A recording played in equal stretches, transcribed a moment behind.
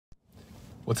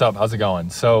What's up? How's it going?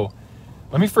 So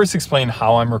let me first explain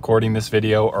how I'm recording this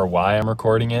video or why I'm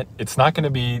recording it. It's not going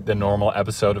to be the normal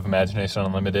episode of Imagination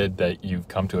Unlimited that you've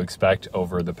come to expect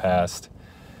over the past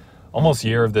almost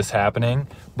year of this happening.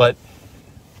 But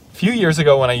a few years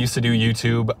ago when I used to do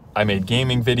YouTube, I made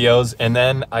gaming videos, and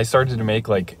then I started to make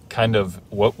like kind of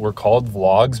what were called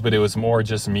vlogs, but it was more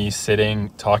just me sitting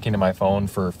talking to my phone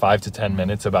for 5 to 10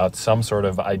 minutes about some sort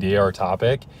of idea or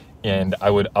topic, and I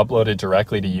would upload it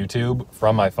directly to YouTube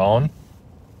from my phone.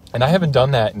 And I haven't done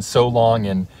that in so long,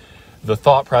 and the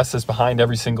thought process behind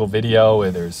every single video,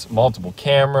 there's multiple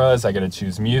cameras, I gotta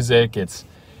choose music, it's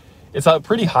a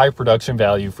pretty high production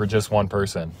value for just one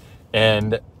person.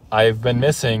 And I've been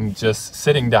missing just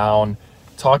sitting down,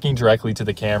 talking directly to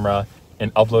the camera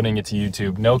and uploading it to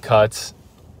YouTube, no cuts,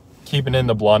 keeping in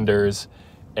the blunders.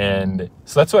 And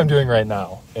so that's what I'm doing right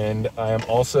now. And I am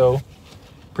also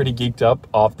pretty geeked up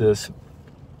off this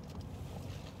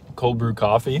cold brew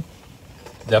coffee.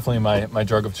 Definitely my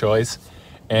drug of choice.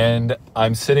 And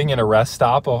I'm sitting in a rest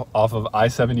stop off of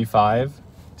I-75,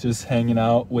 just hanging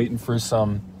out, waiting for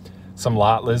some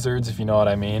lot lizards, if you know what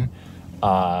I mean.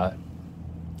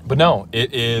 But no,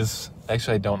 it is,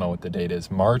 actually I don't know what the date is,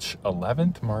 March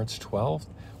 11th, March 12th,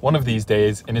 one of these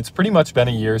days. And it's pretty much been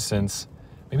a year since,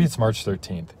 maybe it's March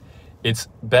 13th. It's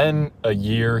been a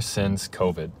year since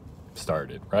COVID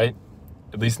started, right?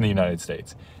 At least in the United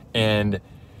States. And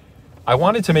I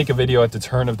wanted to make a video at the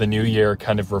turn of the new year,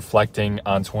 kind of reflecting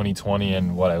on 2020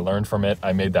 and what I learned from it.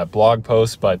 I made that blog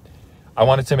post, but I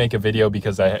wanted to make a video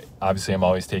because obviously I'm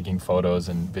always taking photos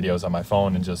and videos on my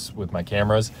phone and just with my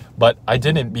cameras, but I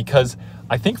didn't, because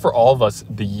I think for all of us,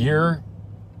 the year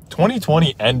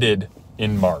 2020 ended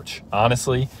in March,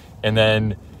 honestly. And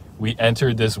then we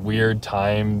entered this weird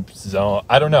time zone.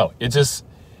 I don't know. It just,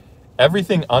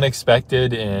 everything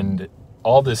unexpected and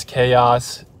all this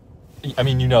chaos. I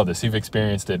mean, you know this, you've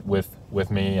experienced it with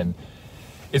me, and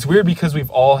it's weird because we've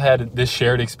all had this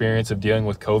shared experience of dealing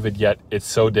with COVID, yet it's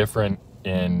so different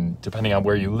depending on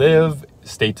where you live,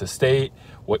 state to state,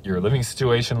 what your living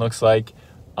situation looks like.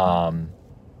 And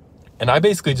I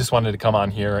basically just wanted to come on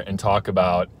here and talk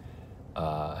about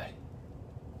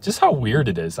just how weird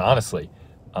it is, honestly.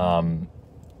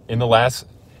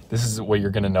 This is what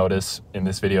you're going to notice in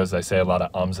this video, is I say a lot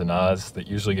of ums and ahs that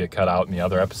usually get cut out in the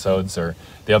other episodes or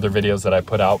the other videos that I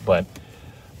put out. But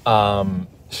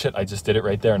shit, I just did it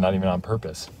right there, not even on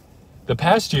purpose. The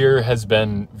past year has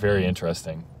been very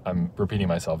interesting. I'm repeating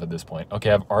myself at this point.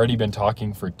 Okay, I've already been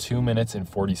talking for 2 minutes and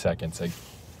 40 seconds. Like,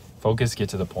 focus, get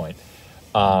to the point.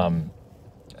 I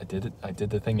did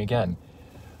the thing again.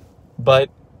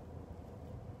 But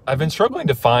I've been struggling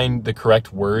to find the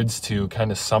correct words to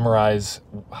kind of summarize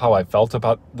how I felt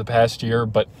about the past year.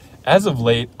 But as of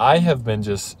late, I have been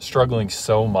just struggling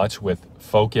so much with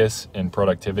focus and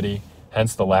productivity.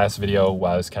 Hence the last video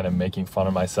where I was kind of making fun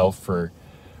of myself for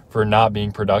not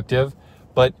being productive.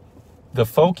 But the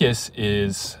focus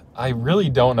is, I really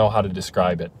don't know how to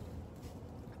describe it.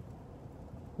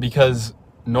 Because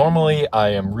normally I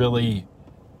am really,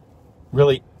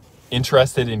 really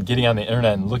interested in getting on the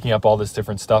internet and looking up all this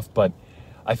different stuff, but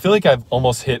I feel like I've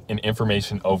almost hit an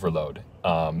information overload.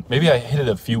 Maybe I hit it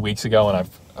a few weeks ago, and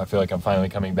I feel like I'm finally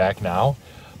coming back now.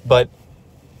 But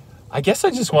I guess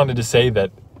I just wanted to say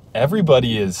that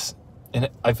everybody is, and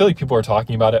I feel like people are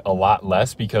talking about it a lot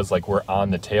less because like we're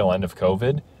on the tail end of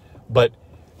COVID, but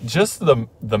just the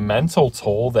mental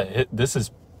toll that this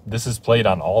has played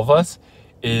on all of us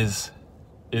is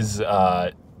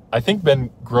I think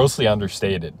been grossly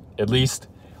understated. At least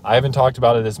I haven't talked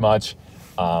about it as much.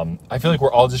 I feel like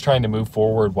we're all just trying to move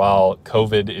forward while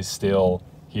COVID is still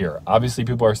here. Obviously,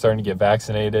 people are starting to get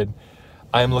vaccinated.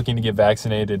 I am looking to get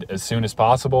vaccinated as soon as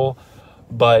possible.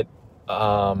 But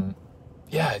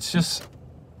yeah, it's just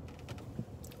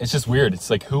weird.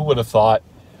 It's like, who would have thought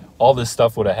all this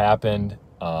stuff would have happened?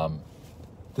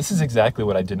 This is exactly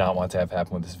what I did not want to have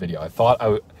happen with this video. I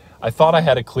thought I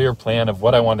had a clear plan of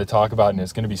what I wanted to talk about, and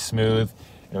it's going to be smooth,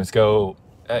 and it was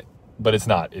but it's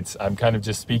not. I'm kind of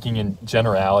just speaking in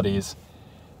generalities.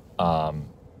 But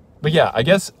yeah, I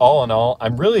guess all in all,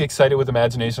 I'm really excited with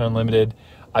Imagination Unlimited.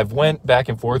 I've went back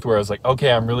and forth where I was like,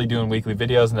 okay, I'm really doing weekly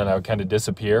videos, and then I would kind of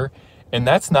disappear. And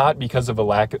that's not because of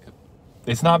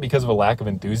it's not because of a lack of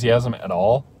enthusiasm at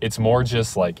all. It's more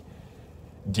just like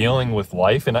dealing with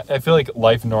life. And I feel like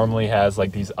life normally has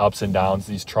like these ups and downs,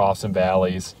 these troughs and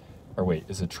valleys. Or wait,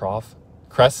 is it trough?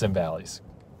 Crests and valleys.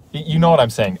 You know what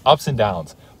I'm saying, ups and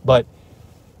downs. But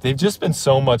they've just been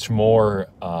so much more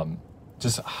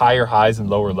just higher highs and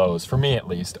lower lows, for me at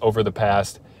least, over the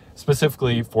past,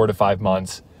 specifically 4 to 5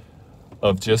 months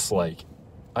of just like,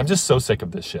 I'm just so sick of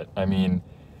this shit. I mean,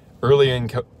 earlier in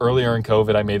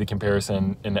COVID, I made the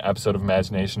comparison in the episode of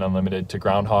Imagination Unlimited to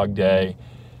Groundhog Day.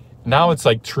 Now it's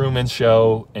like Truman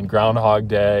Show and Groundhog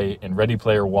Day and Ready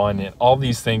Player One and all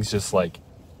these things. Just like,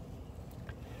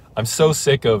 I'm so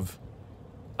sick of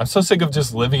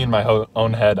just living in my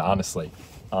own head, honestly.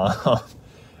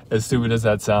 As stupid as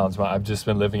that sounds, but I've just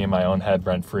been living in my own head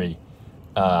rent free.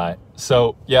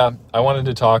 So yeah, I wanted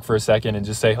to talk for a second and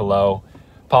just say hello.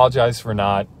 Apologize for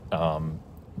not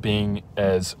being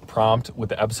as prompt with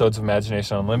the episodes of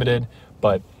Imagination Unlimited,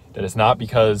 but that is not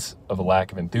because of a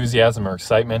lack of enthusiasm or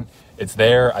excitement. It's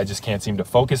there. I just can't seem to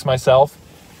focus myself.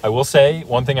 I will say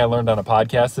one thing I learned on a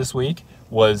podcast this week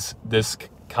was this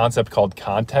concept called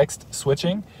context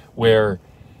switching, where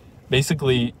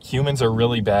basically humans are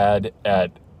really bad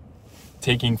at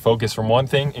taking focus from one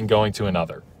thing and going to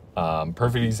another.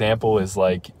 Perfect example is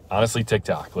like, honestly,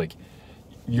 TikTok. Like,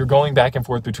 you're going back and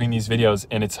forth between these videos,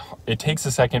 and it takes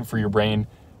a second for your brain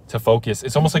to focus.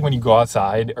 It's almost like when you go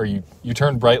outside or you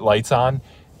turn bright lights on,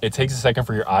 it takes a second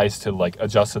for your eyes to like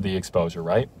adjust to the exposure,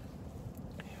 right?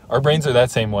 Our brains are that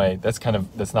same way. That's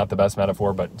not the best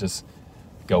metaphor, but just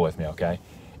go with me, okay?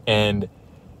 And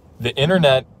the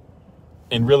internet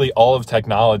and really all of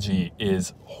technology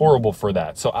is horrible for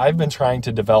that. So I've been trying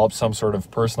to develop some sort of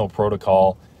personal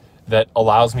protocol that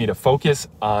allows me to focus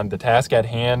on the task at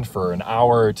hand for an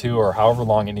hour or two or however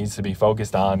long it needs to be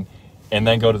focused on, and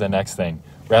then go to the next thing,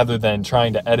 rather than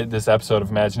trying to edit this episode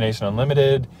of Imagination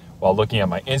Unlimited while looking at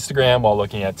my Instagram, while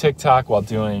looking at TikTok, while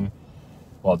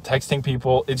texting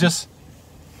people.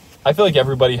 I feel like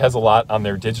everybody has a lot on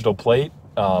their digital plate.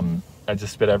 I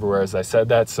just spit everywhere as I said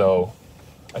that, so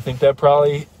I think that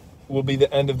probably will be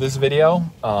the end of this video.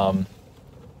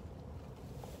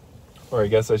 Or I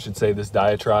guess I should say this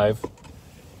diatribe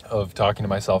of talking to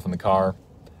myself in the car.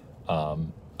 I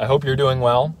hope you're doing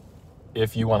well.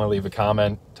 If you want to leave a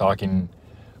comment talking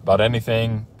about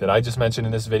anything that I just mentioned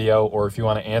in this video, or if you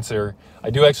want to answer, I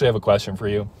do actually have a question for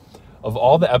you. Of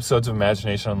all the episodes of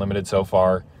Imagination Unlimited so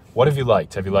far, what have you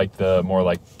liked? Have you liked the more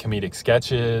like comedic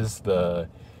sketches, the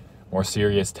more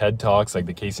serious TED Talks like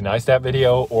the Casey Neistat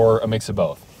video, or a mix of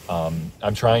both?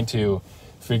 I'm trying to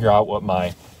figure out what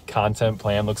my content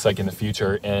plan looks like in the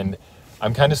future, and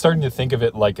I'm kind of starting to think of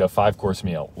it like a 5-course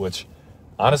meal, which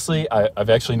honestly, I've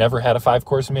actually never had a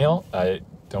 5-course meal. I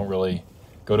don't really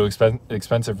go to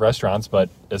expensive restaurants, but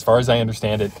as far as I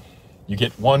understand it, you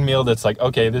get one meal that's like,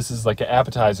 okay, this is like an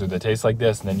appetizer that tastes like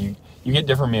this, and then you get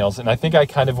different meals. And I think I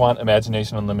kind of want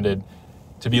Imagination Unlimited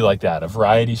to be like that, a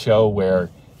variety show where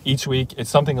each week it's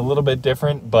something a little bit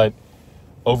different, but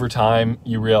over time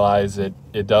you realize it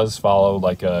does follow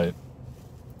like a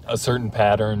certain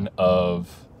pattern of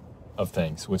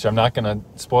things, which I'm not going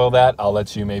to spoil that. I'll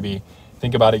let you maybe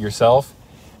think about it yourself.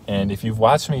 And if you've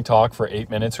watched me talk for 8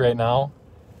 minutes right now,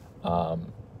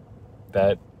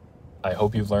 that I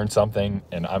hope you've learned something,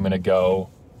 and I'm going to go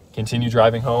continue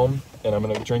driving home, and I'm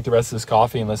going to drink the rest of this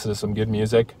coffee and listen to some good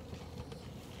music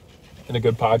and a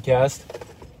good podcast.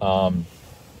 And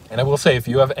I will say, if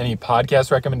you have any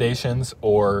podcast recommendations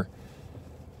or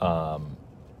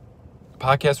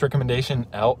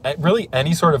really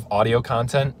any sort of audio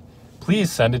content,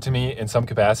 please send it to me in some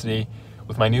capacity.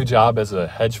 With my new job as a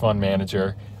hedge fund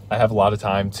manager, I have a lot of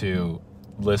time to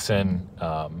listen.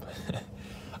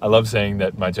 I love saying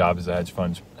that my job is a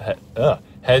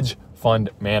hedge fund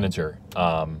manager.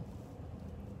 So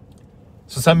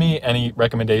send me any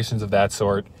recommendations of that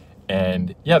sort.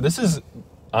 And yeah, this is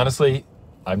honestly,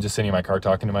 I'm just sitting in my car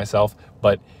talking to myself,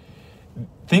 but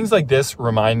things like this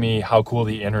remind me how cool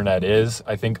the internet is.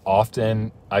 I think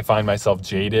often I find myself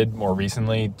jaded more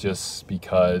recently just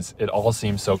because it all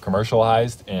seems so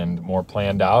commercialized and more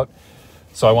planned out.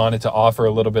 So I wanted to offer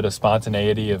a little bit of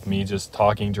spontaneity of me just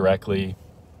talking directly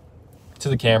to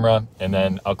the camera, and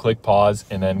then I'll click pause,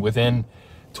 and then within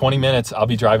 20 minutes I'll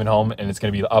be driving home, and it's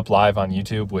going to be up live on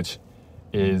YouTube, which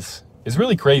is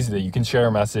really crazy that you can share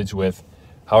a message with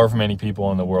however many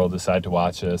people in the world decide to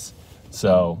watch this.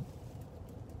 So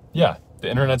yeah, the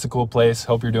internet's a cool place.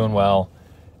 Hope you're doing well,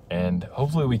 and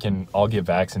hopefully we can all get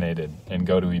vaccinated and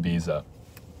go to Ibiza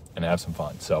and have some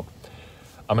fun. So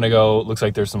I'm gonna go. Looks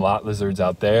like there's some lot lizards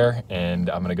out there, and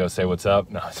I'm gonna go say what's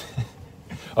up. No.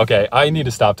 Okay, I need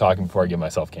to stop talking before I get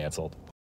myself canceled.